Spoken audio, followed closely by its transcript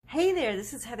Hey there,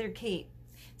 this is Heather Kate,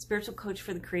 spiritual coach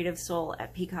for the creative soul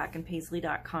at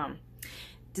peacockandpaisley.com.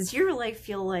 Does your life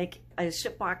feel like a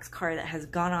shitbox car that has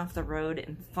gone off the road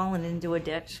and fallen into a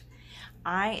ditch?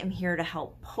 I am here to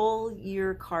help pull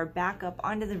your car back up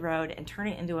onto the road and turn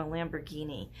it into a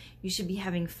Lamborghini. You should be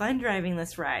having fun driving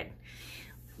this ride.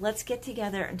 Let's get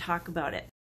together and talk about it.